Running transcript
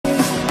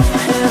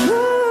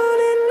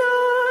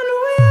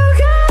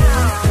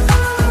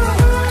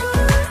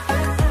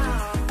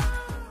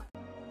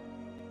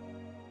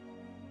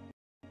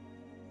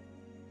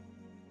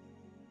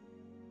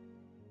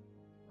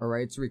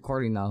Alright, it's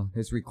recording now.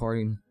 It's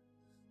recording.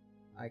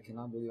 I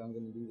cannot believe I'm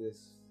gonna do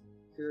this.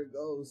 Here it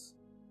goes.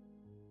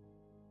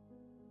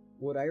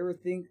 Would I ever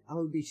think I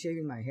would be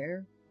shaving my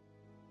hair?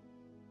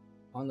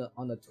 On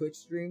the Twitch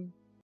stream?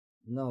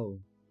 No.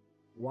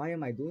 Why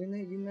am I doing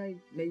it? You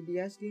may be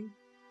asking.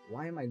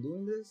 Why am I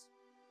doing this?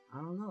 I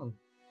don't know.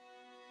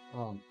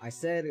 I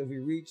said if we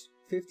reach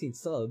 15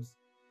 subs,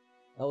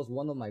 that was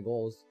one of my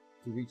goals,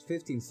 to reach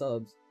 15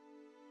 subs.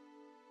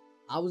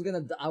 I was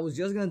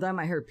just gonna dye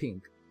my hair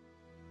pink.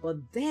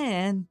 But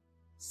then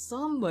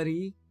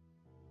somebody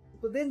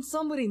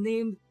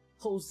named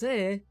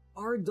Jose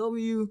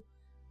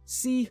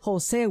RWC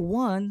Jose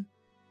 1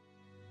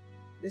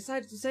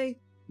 decided to say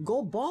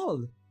go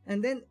bald.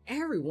 And then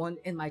everyone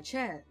in my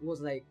chat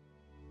was like,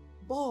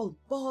 bald,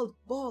 bald,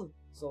 bald.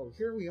 So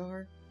here we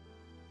are.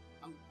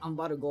 I'm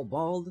about to go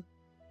bald.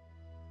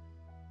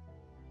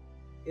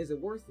 Is it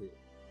worth it?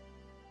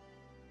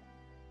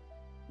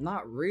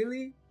 Not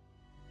really,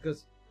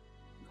 because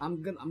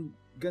I'm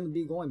gonna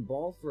be going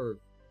bald for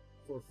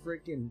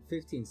freaking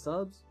 15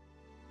 subs.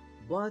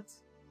 But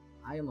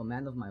I am a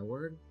man of my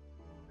word.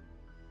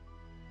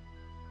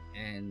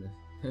 And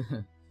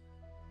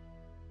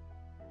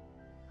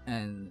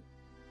and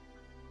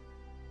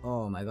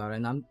oh my god,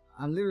 and I'm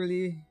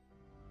literally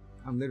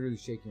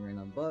shaking right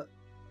now, but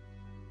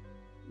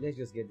let's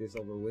just get this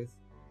over with.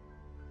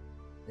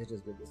 Let's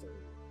just get this over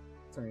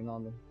with. Turning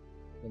on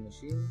the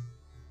machine.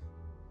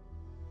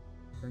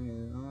 Turning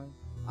it on.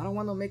 I don't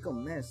want to make a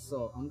mess,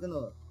 so I'm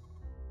gonna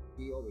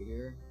be over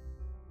here.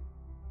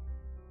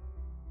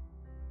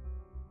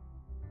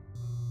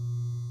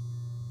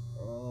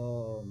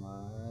 Oh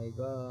my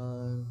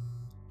god.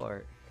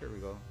 Alright, here we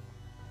go.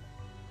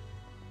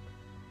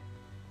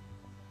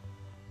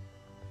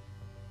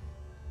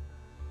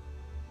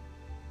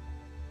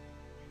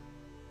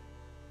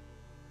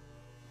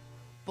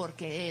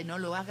 Porque no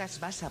lo hagas,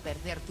 vas a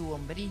perder tu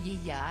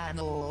hombrilla.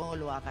 No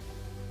lo hagas.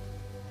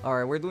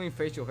 Alright, we're doing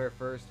facial hair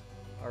first.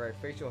 Alright,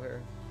 facial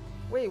hair.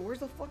 Wait, where's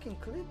the fucking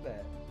clip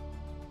at?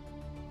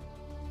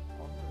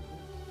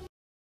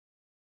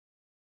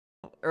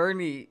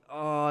 Ernie,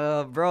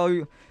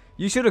 bro,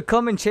 you should have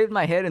come and shaved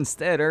my head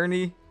instead,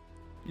 Ernie.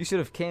 You should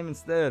have came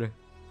instead.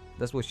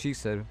 That's what she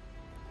said.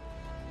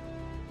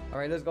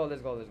 Alright, let's go.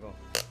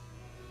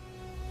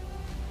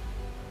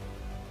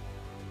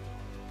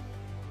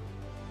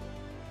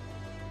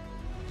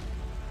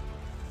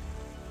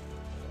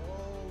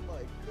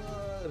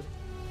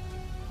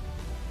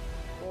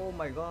 Oh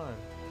my god.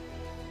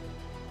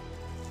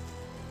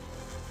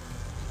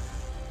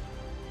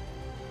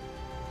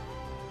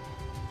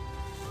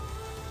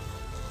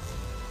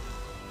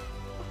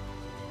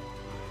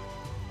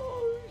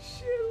 Oh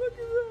shit, look at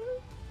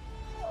that.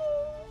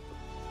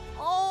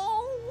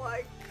 Oh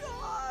my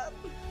god.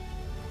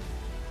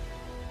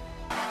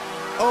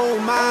 Oh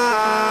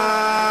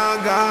my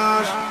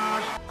gosh.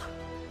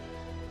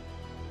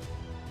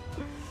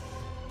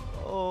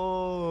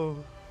 Oh.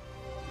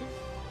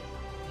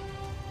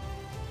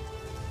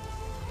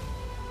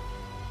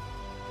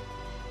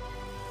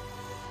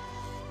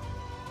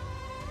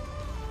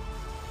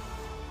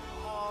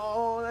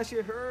 Oh, that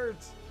shit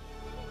hurts.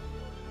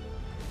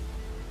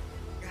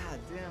 God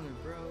damn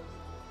it, bro.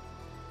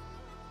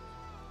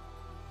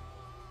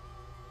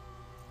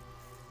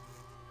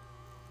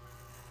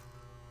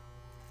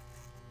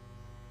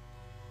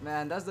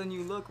 Man, that's the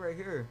new look right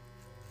here.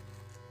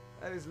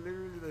 That is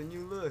literally the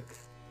new look.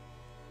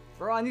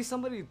 Bro, I need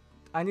somebody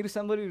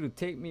to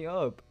take me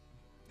up.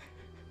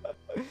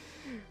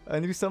 I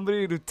need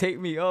somebody to take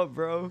me up,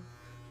 bro.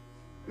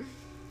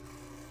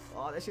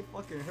 Oh, that shit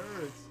fucking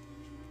hurts.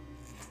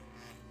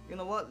 You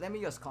know what? Let me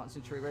just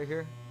concentrate right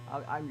here.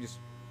 I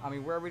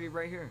mean, we're already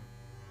right here.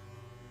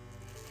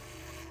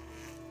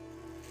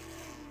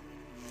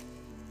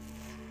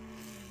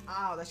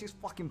 Ow, that shit's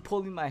fucking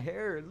pulling my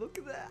hair. Look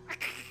at that.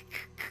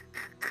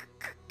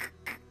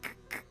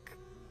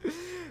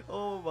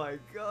 Oh my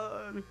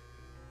god.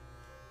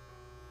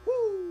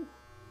 Woo.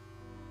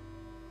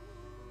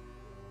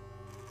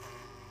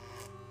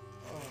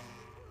 Oh.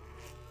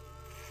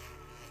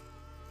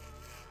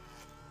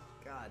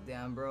 God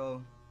damn,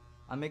 bro.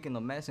 I'm making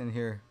a mess in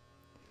here.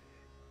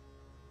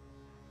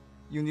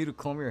 You need to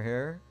comb your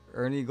hair?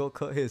 Ernie go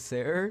cut his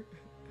hair?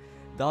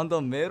 Down the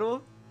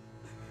middle?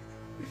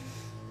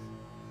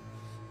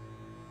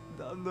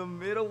 Down the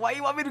middle? Why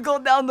you want me to go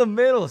down the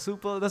middle,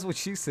 Supa? That's what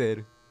she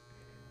said.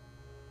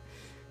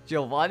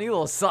 Giovanni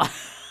Lozano.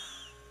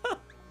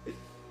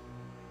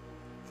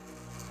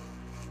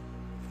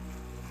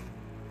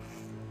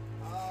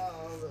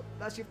 Oh,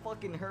 that shit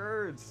fucking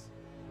hurts.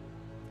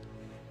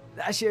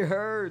 That shit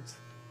hurts.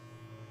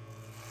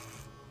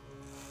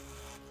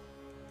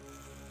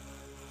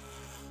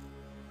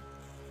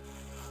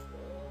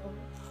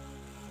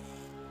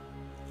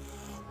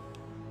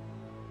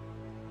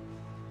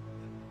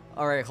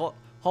 Alright, hold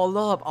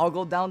up. I'll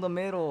go down the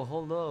middle.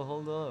 Hold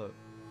up.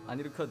 I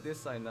need to cut this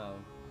side now.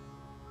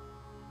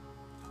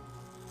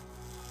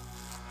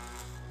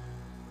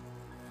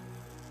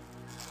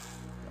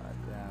 God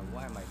damn,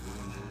 why am I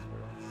doing this,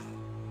 bro?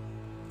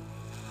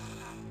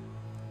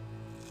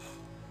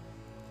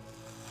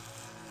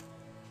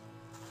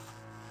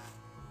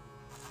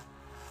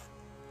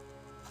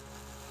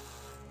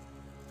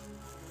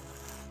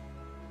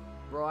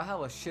 Bro, I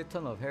have a shit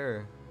ton of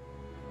hair.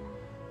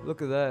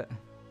 Look at that.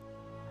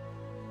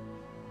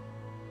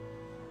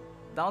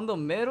 Down the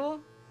middle?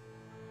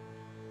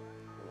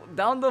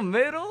 Down the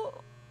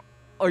middle?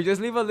 Or just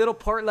leave a little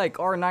part like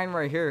R9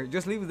 right here.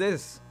 Just leave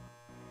this.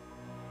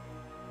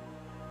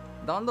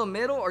 Down the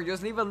middle or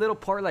just leave a little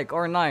part like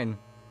R9.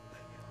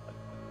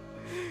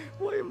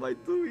 Why am I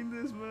doing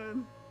this,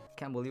 man?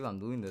 Can't believe I'm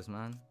doing this,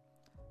 man.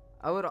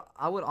 I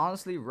would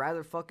honestly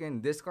rather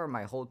fucking discard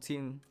my whole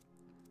team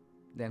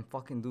than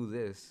fucking do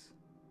this.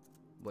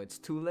 But it's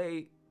too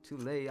late. Too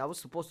late. I was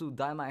supposed to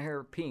dye my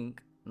hair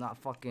pink, not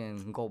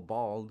fucking go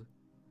bald.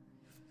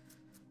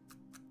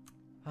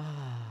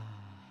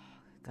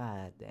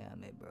 God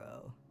damn it,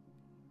 bro.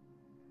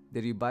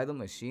 Did you buy the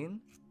machine?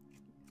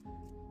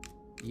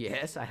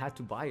 Yes, I had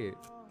to buy it.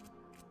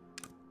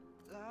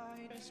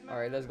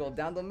 Alright, let's go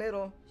down the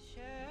middle.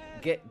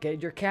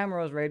 Get your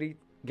cameras ready.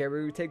 Get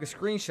ready to take a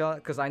screenshot,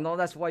 because I know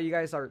that's why you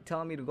guys are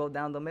telling me to go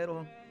down the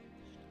middle.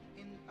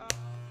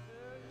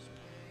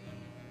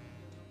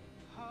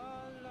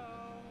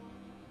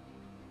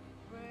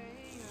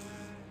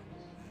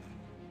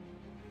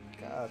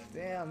 God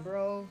damn,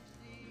 bro.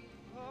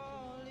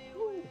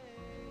 Woo.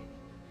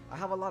 I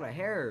have a lot of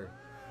hair.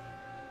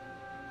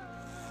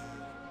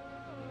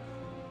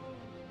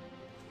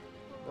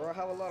 Bro, I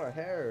have a lot of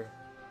hair.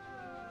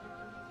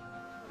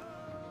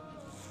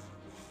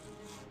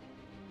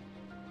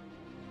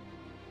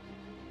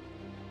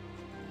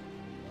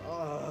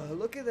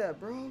 Look at that,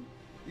 bro.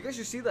 You guys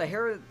should see the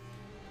hair.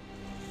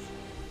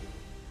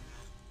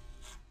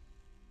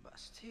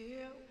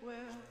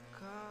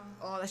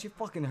 Oh, that shit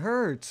fucking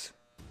hurts.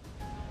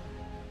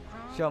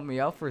 Shut me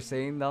out for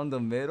saying down the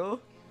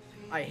middle.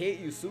 I hate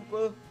you,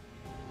 Super.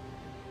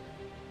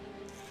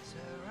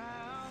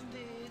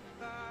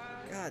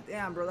 God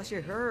damn, bro, that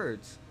shit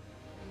hurts.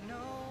 No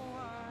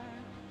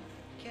one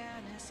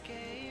can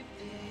escape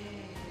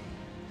this.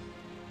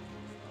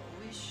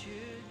 We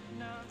should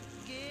not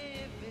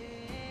give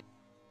it.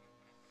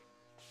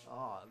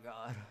 Oh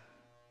God.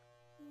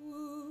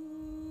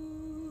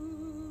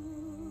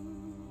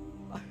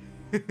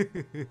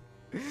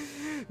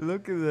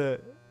 Look at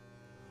that.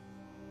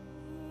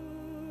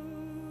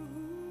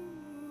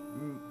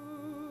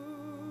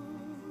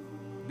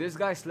 This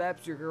guy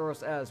slaps your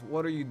girl's ass.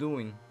 What are you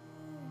doing?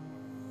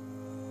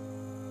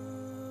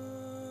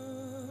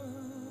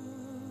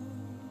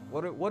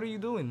 What are you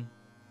doing?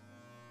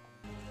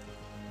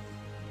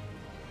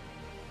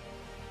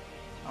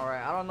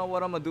 Alright, I don't know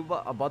what I'm gonna do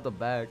about the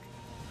back.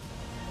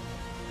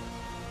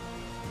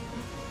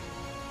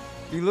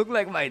 You look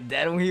like my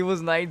dad when he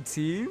was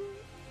 19?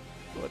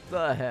 What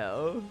the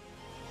hell?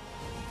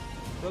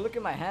 Go look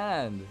at my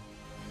hand.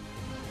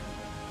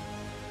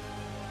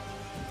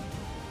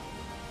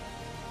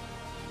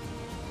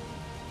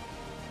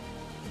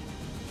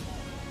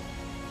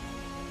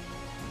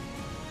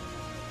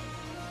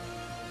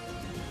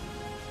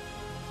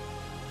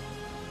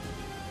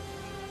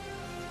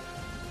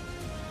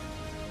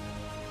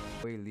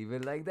 Wait, leave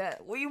it like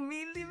that? What do you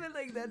mean leave it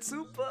like that,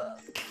 Super?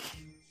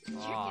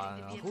 Aw,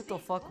 no. Who the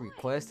fuck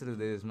requested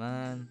this,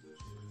 man?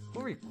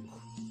 Who's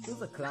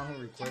the clown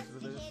who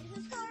requested this?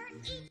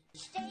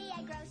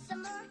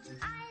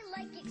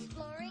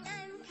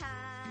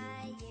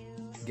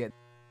 Get.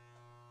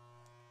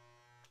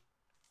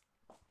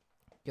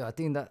 Yo, I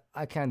think that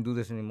I can't do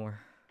this anymore.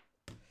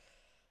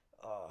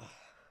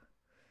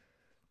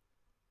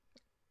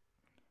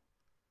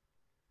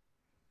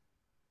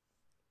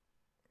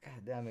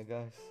 God damn it,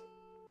 guys.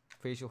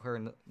 Facial hair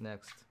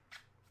next.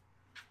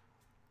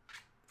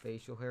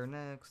 Facial hair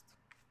next.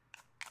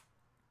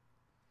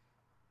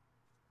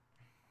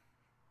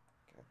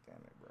 God damn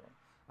it, bro.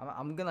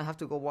 I'm gonna have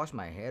to go wash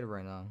my head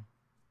right now.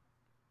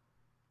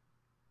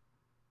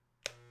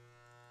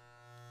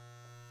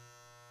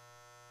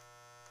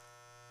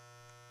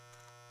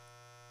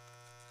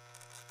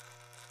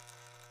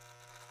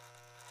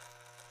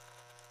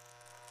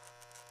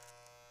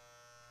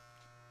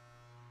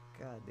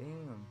 God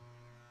damn.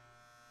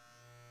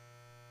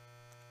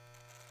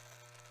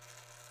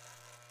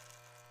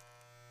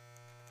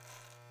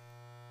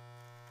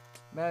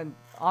 Man,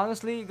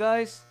 honestly,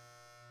 guys,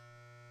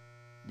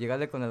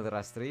 llegale con el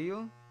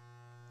rastrillo.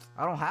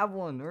 I don't have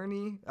one,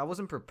 Ernie. I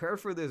wasn't prepared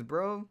for this,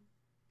 bro.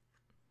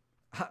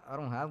 I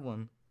don't have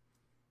one.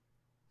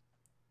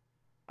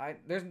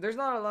 There's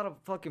not a lot of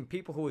fucking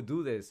people who would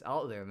do this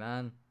out there,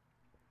 man.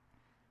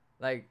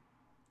 Like,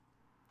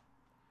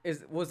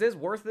 was this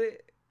worth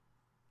it?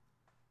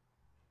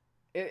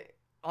 It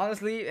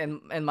honestly,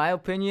 in my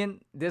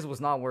opinion, this was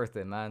not worth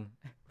it, man.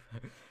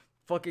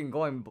 Fucking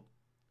going.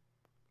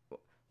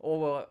 Oh,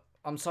 well,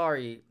 I'm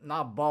sorry,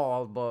 not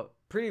bald, but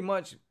pretty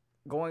much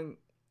going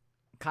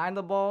kind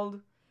of bald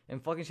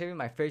and fucking shaving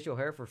my facial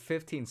hair for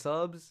 15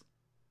 subs.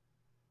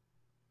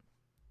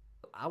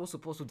 I was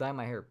supposed to dye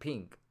my hair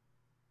pink.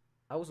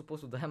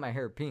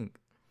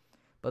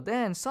 But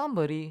then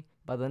somebody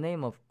by the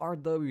name of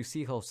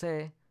RWC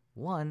Jose,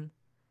 one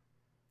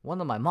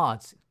of my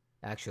mods,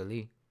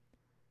 actually,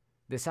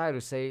 decided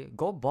to say,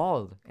 go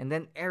bald. And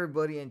then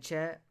everybody in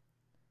chat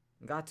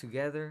got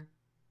together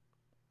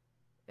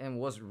and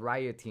was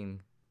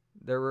rioting.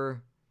 They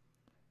were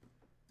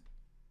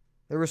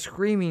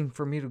screaming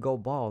for me to go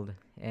bald,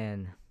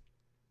 and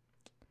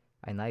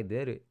I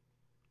did it.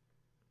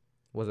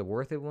 Was it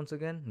worth it once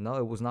again? No,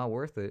 it was not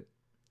worth it.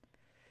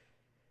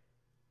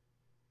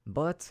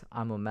 But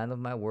I'm a man of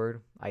my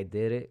word. I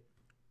did it.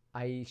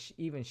 I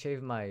even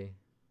shaved my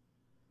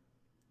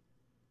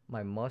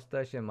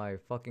mustache and my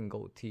fucking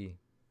goatee,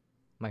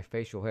 my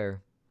facial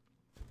hair.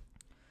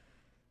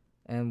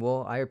 And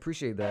well, I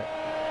appreciate that.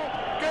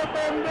 ¡Qué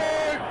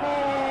pendejo!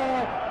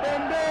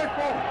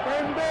 ¡Pendejo!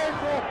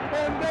 ¡Pendejo!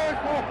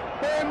 ¡Pendejo!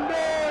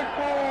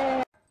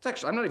 ¡Pendejo! It's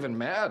actually, I'm not even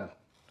mad.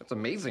 That's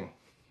amazing.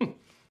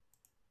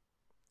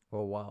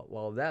 Well,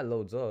 while that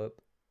loads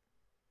up,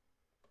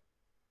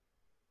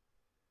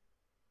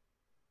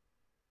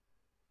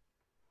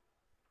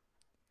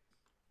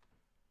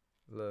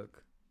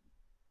 look.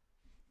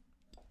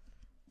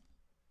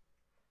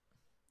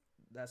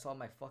 That's all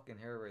my fucking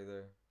hair right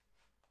there.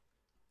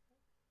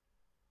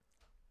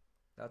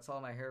 That's all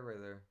my hair right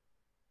there.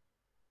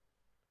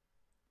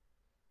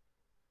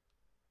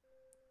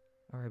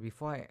 Alright,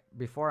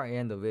 before I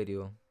end the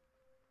video,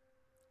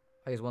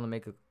 I just want to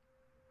make a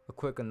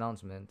quick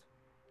announcement.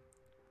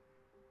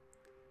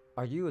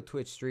 Are you a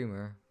Twitch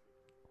streamer?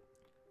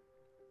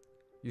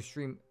 You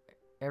stream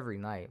every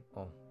night.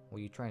 Oh, well,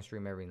 you try and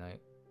stream every night.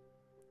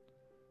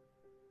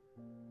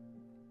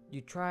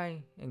 You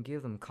try and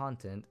give them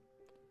content.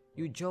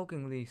 You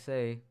jokingly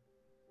say,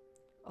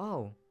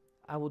 "Oh,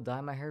 I will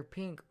dye my hair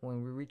pink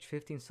when we reach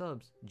 15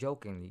 subs."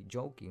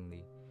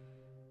 Jokingly.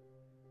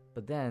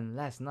 But then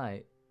last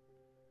night,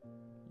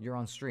 you're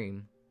on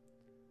stream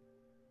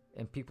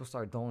and people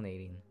start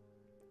donating.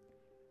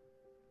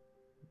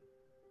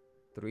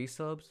 3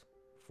 subs,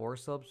 4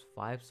 subs,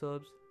 5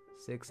 subs,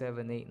 6,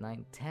 7, 8,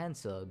 9, 10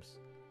 subs.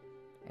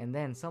 And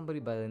then somebody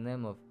by the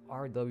name of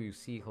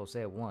RWC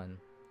Jose 1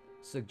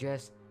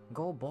 suggests,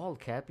 "Go bald,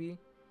 Cappy."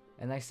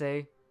 And I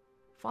say,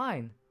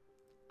 "Fine,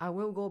 I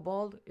will go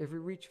bald if we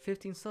reach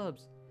 15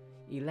 subs.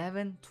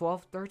 11,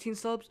 12, 13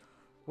 subs?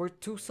 We're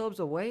 2 subs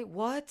away?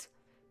 What?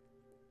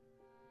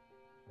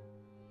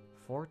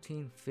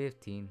 14,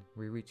 15,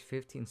 we reach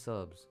 15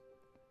 subs.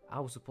 I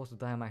was supposed to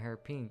dye my hair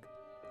pink.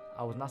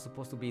 I was not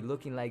supposed to be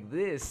looking like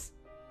this.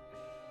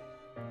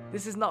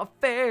 This is not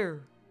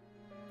fair.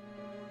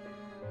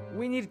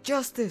 We need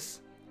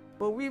justice,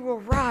 but we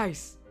will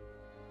rise.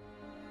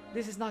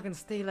 This is not gonna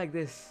stay like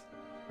this.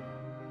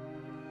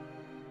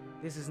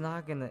 This is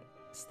not gonna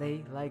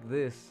stay like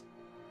this.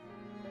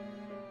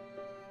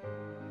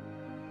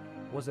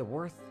 Was it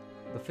worth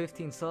the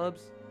 15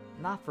 subs?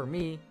 Not for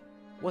me.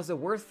 Was it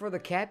worth for the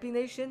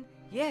CapiNation?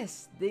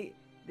 Yes, they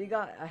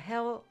got a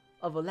hell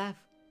of a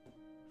laugh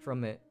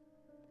from it.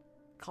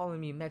 Calling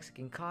me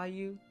Mexican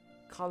Caillou,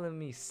 calling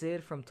me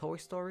Sid from Toy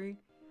Story,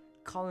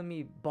 calling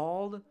me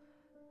bald,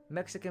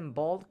 Mexican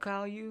bald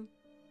Caillou.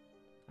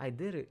 I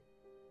did it.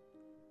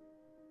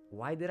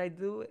 Why did I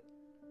do it?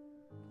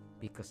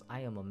 Because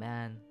I am a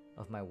man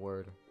of my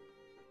word.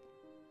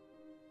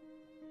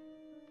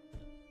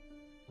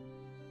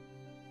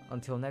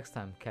 Until next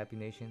time,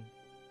 CapiNation.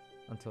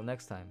 Until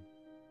next time.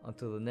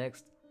 Until the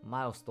next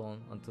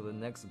milestone. Until the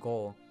next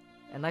goal.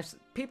 And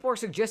people are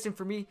suggesting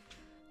for me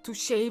to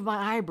shave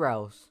my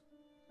eyebrows.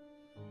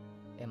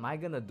 Am I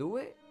gonna do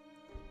it?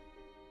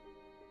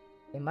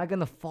 Am I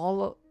gonna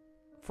fall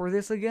for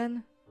this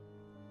again?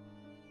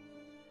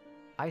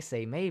 I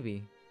say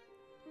maybe.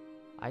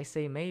 I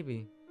say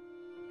maybe.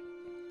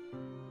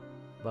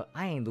 But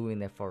I ain't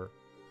doing it for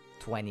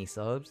 20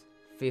 subs,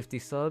 50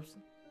 subs.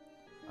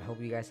 I hope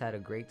you guys had a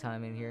great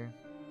time in here.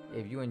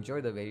 If you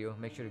enjoyed the video,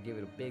 make sure to give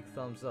it a big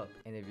thumbs up.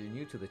 And if you're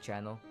new to the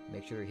channel,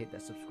 make sure to hit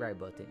that subscribe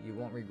button. You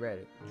won't regret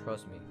it.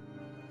 Trust me.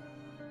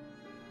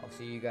 I'll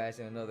see you guys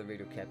in another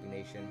video,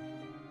 CapiNation.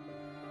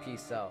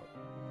 Peace out.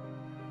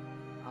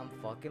 I'm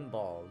fucking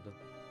bald.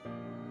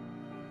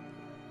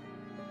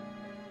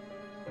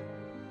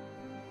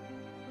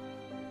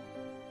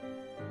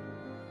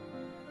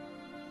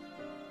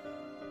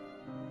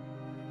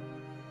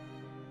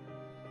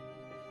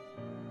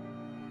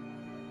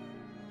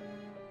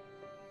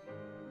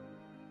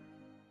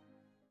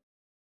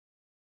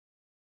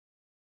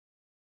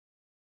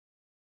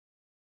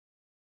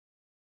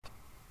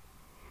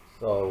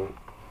 So,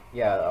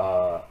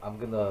 yeah, I'm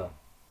gonna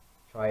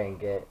try and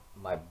get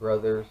my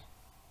brothers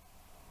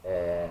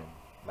and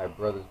my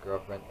brother's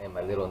girlfriend and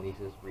my little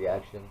niece's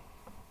reaction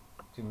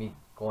to me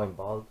going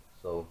bald.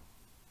 So,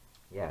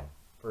 yeah,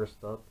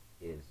 first up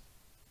is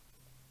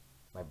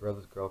my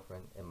brother's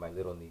girlfriend and my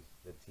little niece.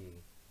 Let's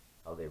see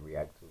how they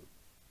react to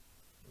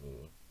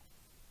me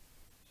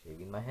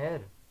shaving my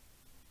head.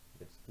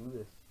 Let's do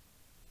this.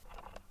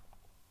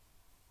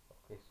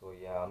 Okay, so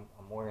yeah,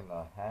 I'm wearing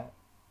a hat.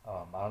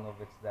 I don't know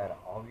if it's that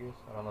obvious.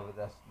 I don't know if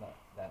that's not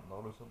that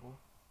noticeable.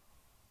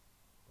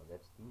 But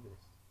let's do this.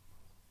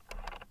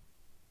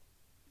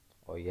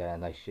 Oh yeah,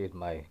 and I shaved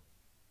my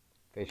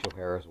facial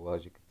hair as well,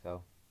 as you can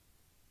tell.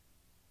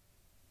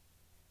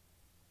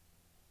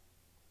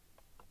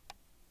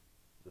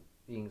 The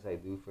things I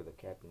do for the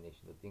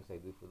CapiNation, the things I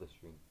do for the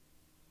stream.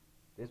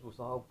 This was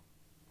all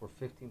for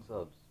 15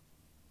 subs.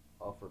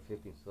 All for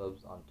 15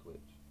 subs on Twitch.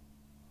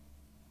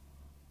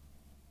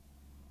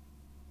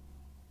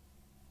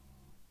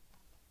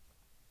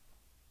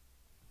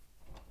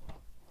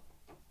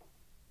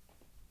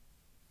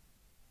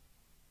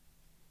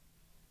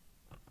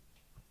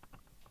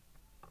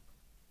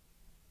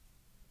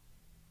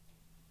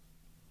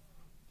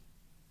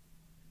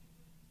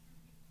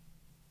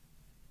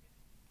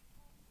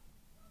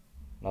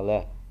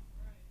 Nale.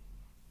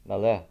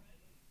 Nale.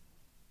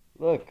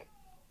 Look.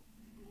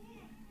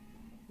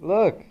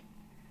 Look.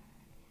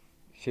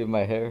 Shave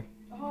my hair.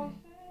 Oh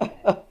shit.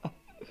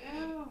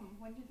 Damn.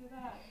 When'd you do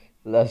that?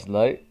 Last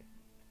night.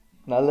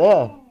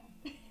 Nale.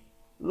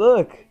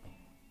 Look.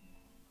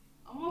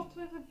 Almost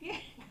twins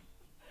again.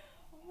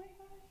 Oh my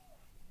gosh.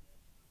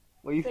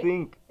 What do you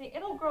think? See,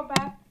 it'll grow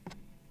back.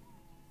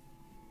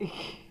 Look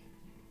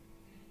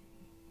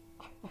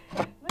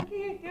at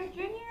you, still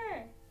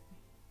junior.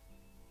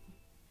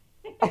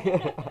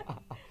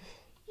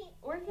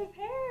 Where's his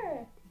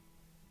hair?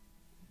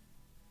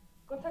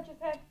 Go touch his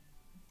head.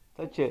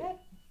 Touch it. Head.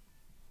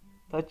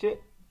 Touch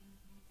it.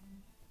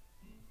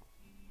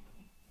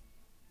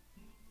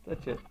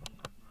 Touch it.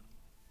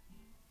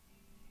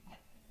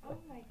 Oh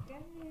my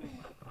goodness.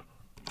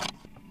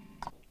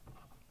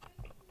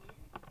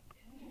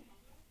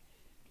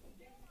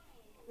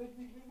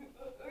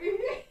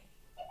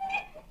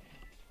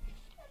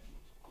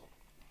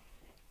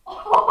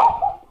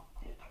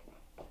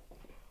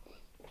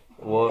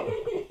 What?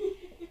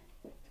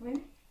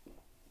 Twin?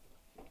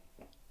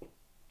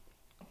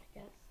 I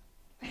guess.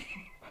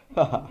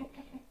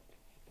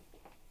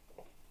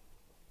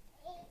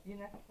 You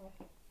next one.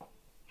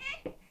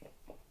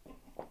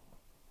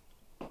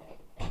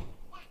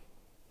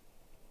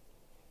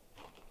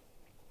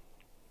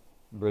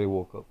 Bray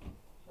woke up.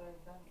 Should I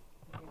have done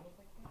the tables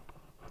like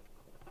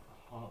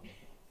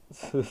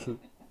that?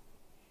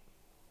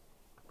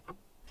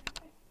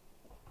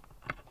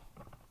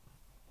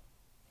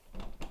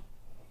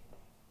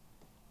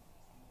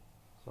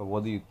 So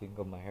what do you think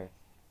of my hair?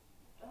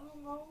 I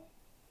don't know.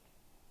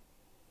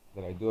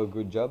 Did I do a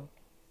good job?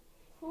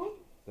 Who?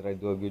 Did I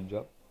do a good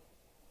job?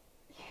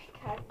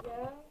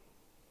 Kinda.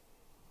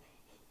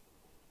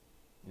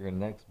 You're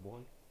next,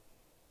 boy.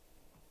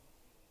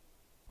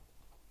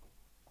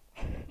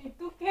 ¿Y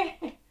tú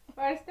qué?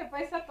 Parece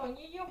pues a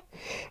Toñillo.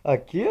 ¿A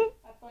quién?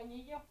 A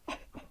Toñillo.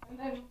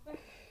 Ándale, pues.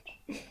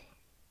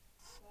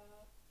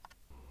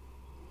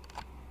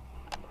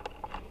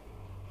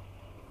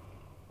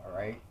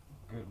 Alright,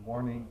 good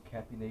morning,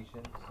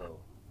 CapiNation. So,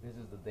 this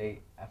is the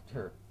day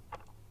after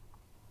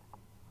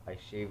I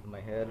shaved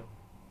my head.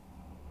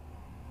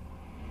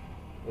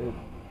 It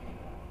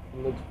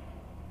looks,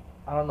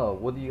 I don't know,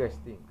 what do you guys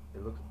think?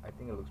 I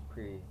think it looks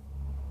pretty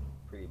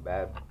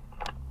bad.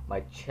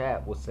 My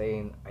chat was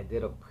saying I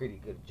did a pretty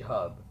good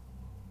job,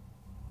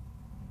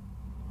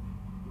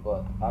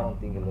 but I don't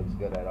think it looks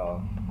good at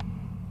all.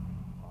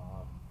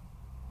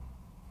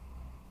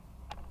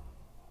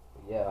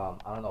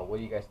 I don't know, what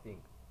do you guys think?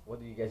 What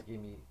do you guys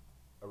give me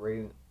a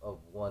rating of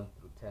 1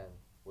 through 10?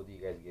 What do you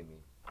guys give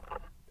me?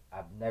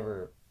 I've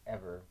never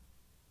ever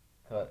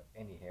cut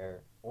any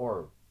hair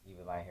or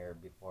even my hair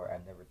before.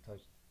 I've never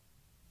touched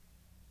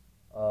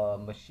a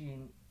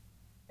machine,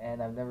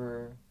 and I've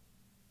never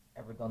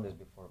ever done this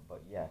before.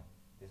 But yeah,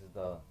 this is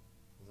the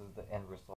end result.